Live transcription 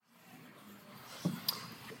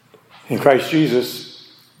In Christ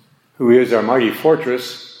Jesus, who is our mighty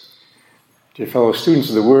fortress, dear fellow students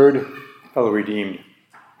of the Word, fellow redeemed,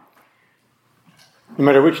 no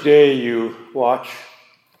matter which day you watch,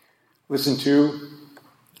 listen to,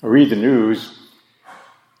 or read the news,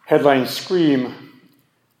 headlines scream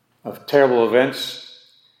of terrible events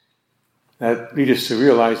that lead us to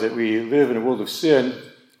realize that we live in a world of sin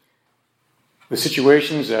with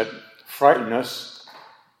situations that frighten us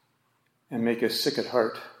and make us sick at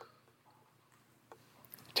heart.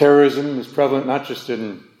 Terrorism is prevalent not just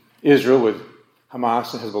in Israel with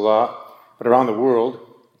Hamas and Hezbollah, but around the world.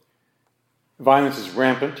 Violence is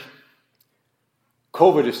rampant.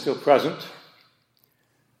 COVID is still present.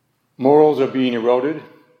 Morals are being eroded.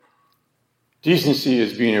 Decency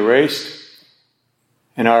is being erased.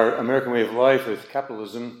 And our American way of life with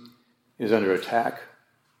capitalism is under attack.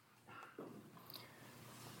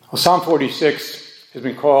 Well, Psalm 46 has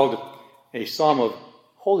been called a psalm of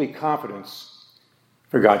holy confidence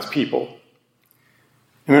for God's people.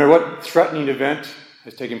 No matter what threatening event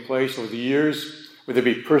has taken place over the years, whether it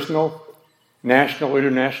be personal, national, or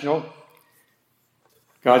international,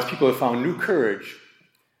 God's people have found new courage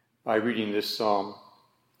by reading this psalm.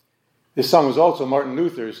 This psalm was also Martin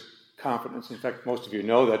Luther's confidence. In fact, most of you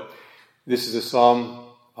know that this is a psalm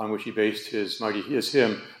on which he based his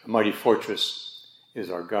hymn, "A Mighty Fortress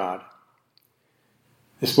is Our God."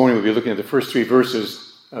 This morning we'll be looking at the first three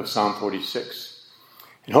verses of Psalm 46.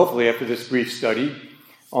 And hopefully after this brief study,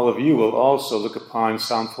 all of you will also look upon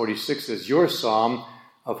Psalm 46 as your psalm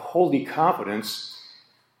of holy confidence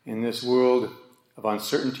in this world of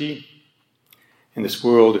uncertainty, in this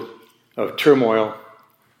world of turmoil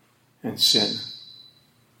and sin.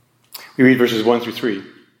 We read verses 1 through 3.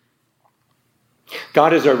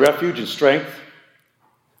 God is our refuge and strength,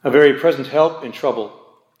 a very present help in trouble.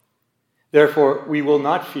 Therefore we will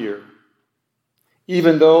not fear,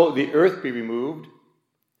 even though the earth be removed,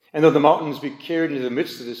 and though the mountains be carried into the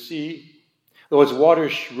midst of the sea, though its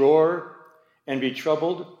waters roar and be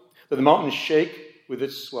troubled, though the mountains shake with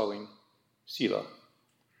its swelling. Selah.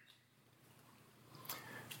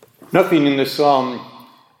 Nothing in this psalm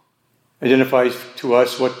identifies to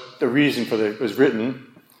us what the reason for it was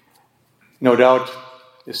written. No doubt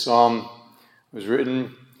this psalm was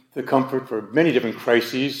written for comfort for many different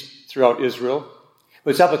crises throughout Israel. But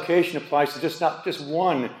its application applies to not just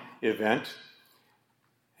one event.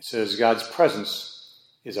 It says God's presence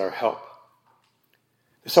is our help.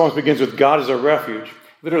 The psalm begins with God is our refuge.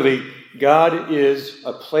 Literally, God is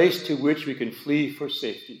a place to which we can flee for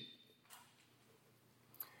safety.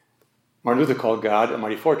 Martin Luther called God a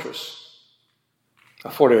mighty fortress, a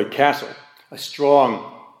fortified castle, a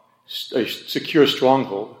secure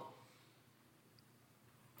stronghold.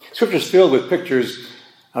 Scripture is filled with pictures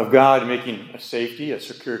of God making a safety, a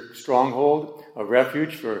secure stronghold, a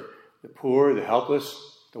refuge for the poor, the helpless,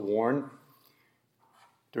 the worn.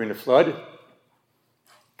 During the flood,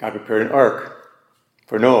 God prepared an ark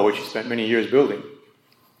for Noah, which he spent many years building.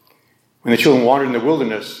 When the children wandered in the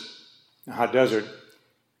wilderness, in the hot desert,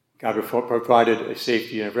 God provided a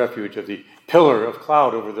safety and a refuge of the pillar of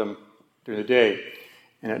cloud over them during the day,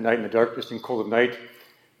 and at night in the darkness and cold of night,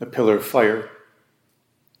 the pillar of fire.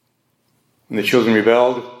 When the children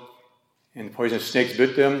rebelled and the poisonous snakes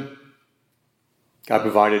bit them, God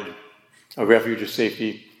provided a refuge of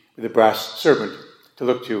safety with a brass serpent to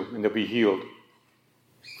look to, and they'll be healed.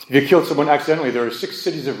 If you killed someone accidentally, there are 6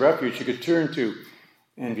 cities of refuge you could turn to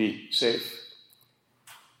and be safe.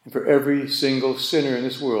 And for every single sinner in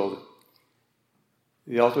this world,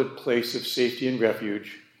 the ultimate place of safety and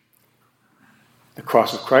refuge, the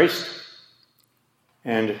cross of Christ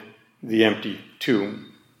and the empty tomb.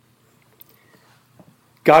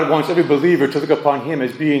 God wants every believer to look upon him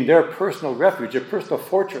as being their personal refuge, their personal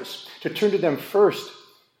fortress, to turn to them first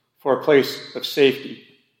for a place of safety.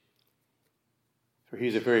 For he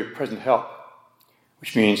is a very present help,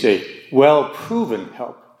 which means a well-proven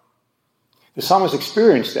help. The psalmist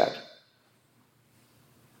experienced that.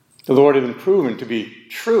 The Lord had been proven to be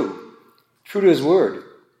true to his word.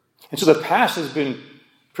 And so the past has been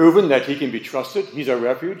proven that he can be trusted. He's our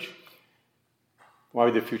refuge. Why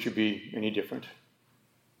would the future be any different?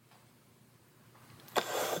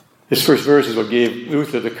 This first verse is what gave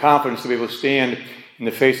Luther the confidence to be able to stand in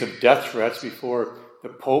the face of death threats before the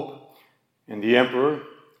Pope and the Emperor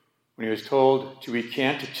when he was told to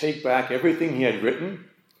recant, to take back everything he had written.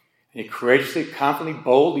 And he courageously, confidently,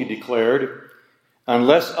 boldly declared,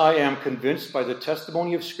 "Unless I am convinced by the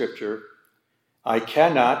testimony of Scripture, I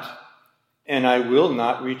cannot and I will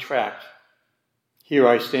not retract. Here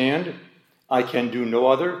I stand. I can do no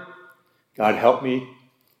other. God help me.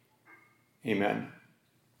 Amen."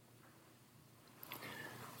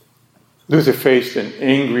 Luther faced an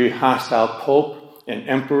angry, hostile pope and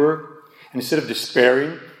emperor, and instead of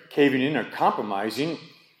despairing, caving in, or compromising,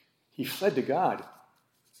 he fled to God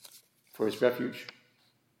for his refuge.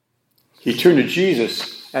 He turned to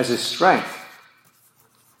Jesus as his strength,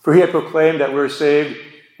 for he had proclaimed that we're saved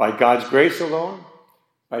by God's grace alone,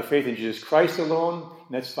 by faith in Jesus Christ alone,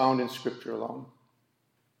 and that's found in Scripture alone.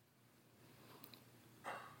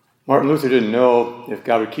 Martin Luther didn't know if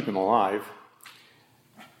God would keep him alive,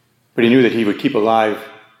 but he knew that he would keep alive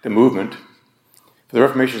the movement. For the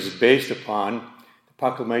Reformation is based upon the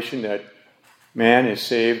proclamation that man is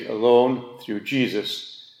saved alone through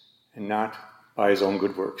Jesus and not by his own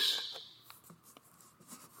good works.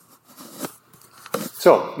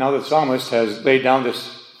 So, now the psalmist has laid down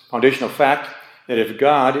this foundational fact that if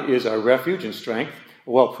God is our refuge and strength,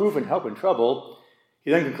 a well-proven help in trouble,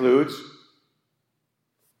 he then concludes,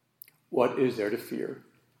 what is there to fear?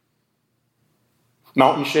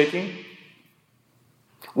 Mountain shaking?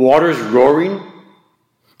 Waters roaring?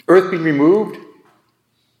 Earth being removed?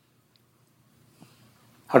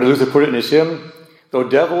 How did Luther put it in his hymn? Though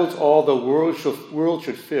devils all the world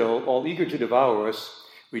should fill, all eager to devour us,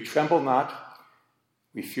 we tremble not,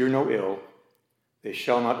 we fear no ill, they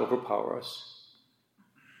shall not overpower us.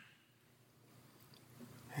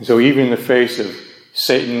 And so even in the face of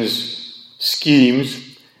Satan's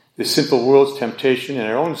schemes, the sinful world's temptation, and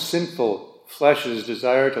our own sinful flesh's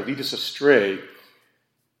desire to lead us astray,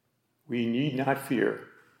 we need not fear.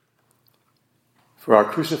 For our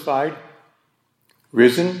crucified,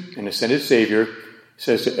 risen, and ascended Savior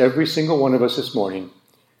says to every single one of us this morning,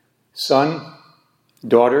 son,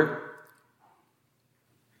 daughter,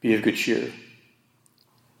 be of good cheer.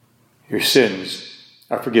 Your sins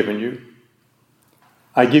are forgiven you.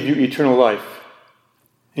 I give you eternal life,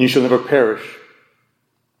 and you shall never perish.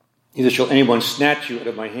 Neither shall anyone snatch you out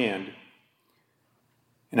of my hand.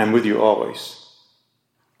 And I'm with you always,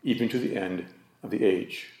 even to the end of the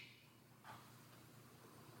age.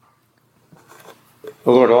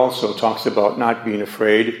 The Lord also talks about not being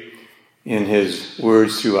afraid in his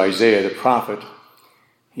words through Isaiah the prophet.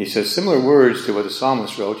 He says similar words to what the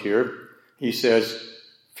psalmist wrote here. He says,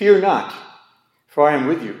 fear not, for I am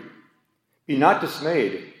with you. Be not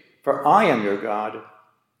dismayed, for I am your God.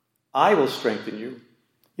 I will strengthen you.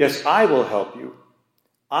 Yes, I will help you.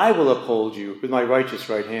 I will uphold you with my righteous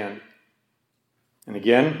right hand. And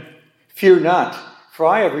again, fear not, for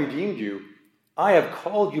I have redeemed you. I have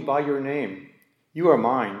called you by your name. You are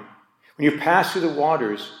mine. When you pass through the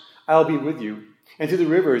waters, I'll be with you. And through the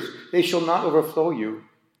rivers, they shall not overflow you.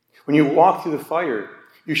 When you walk through the fire,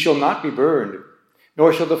 you shall not be burned,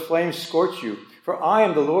 nor shall the flames scorch you. For I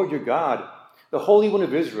am the Lord your God, the Holy One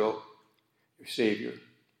of Israel, your Savior.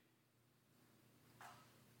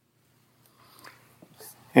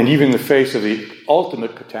 And even in the face of the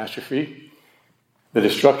ultimate catastrophe, the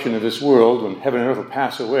destruction of this world, when heaven and earth will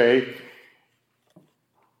pass away,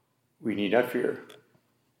 we need not fear.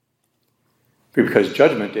 Because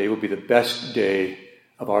Judgment Day will be the best day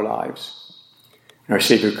of our lives. And our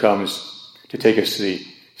Savior comes to take us to the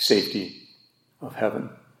safety of heaven.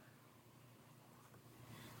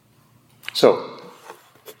 So,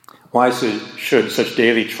 why should such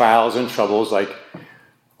daily trials and troubles like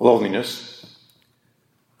loneliness,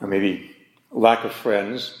 or maybe lack of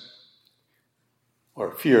friends,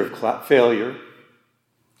 or fear of failure,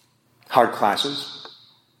 hard classes,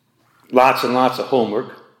 lots and lots of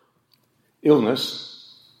homework,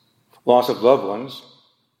 illness, loss of loved ones,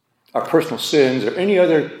 our personal sins, or any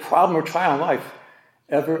other problem or trial in life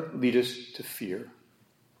ever lead us to fear?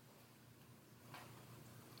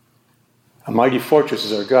 A mighty fortress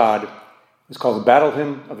is our God. It's called the Battle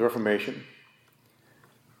Hymn of the Reformation.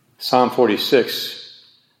 Psalm 46,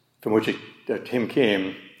 from which that hymn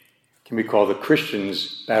came, can be called the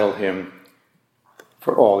Christian's battle hymn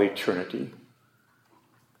for all eternity.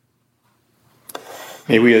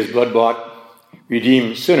 May we, as blood-bought,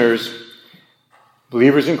 redeemed sinners,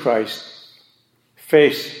 believers in Christ,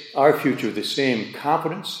 face our future with the same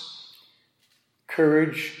confidence,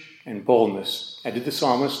 courage, and boldness as did the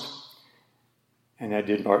psalmist and that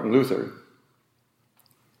did Martin Luther.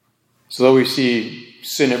 So though we see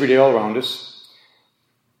sin every day all around us,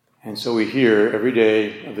 and so we hear every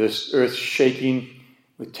day of this earth shaking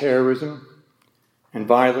with terrorism and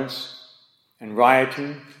violence and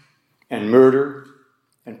rioting and murder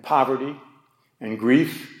and poverty and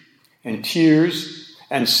grief and tears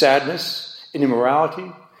and sadness and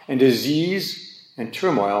immorality and disease and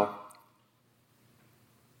turmoil,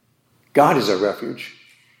 God is our refuge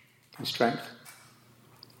and strength,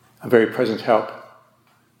 a very present help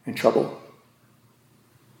in trouble.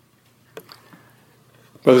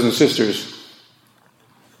 Brothers and sisters,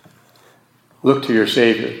 Look to your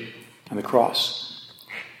Savior on the cross.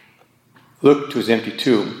 Look to his empty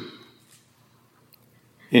tomb.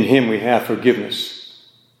 In him we have forgiveness,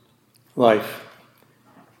 life,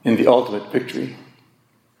 and the ultimate victory.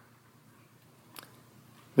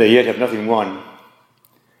 They yet have nothing won.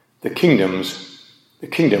 The kingdom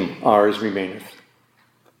ours remaineth.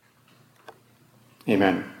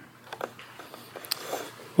 Amen.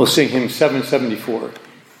 We'll sing hymn 774.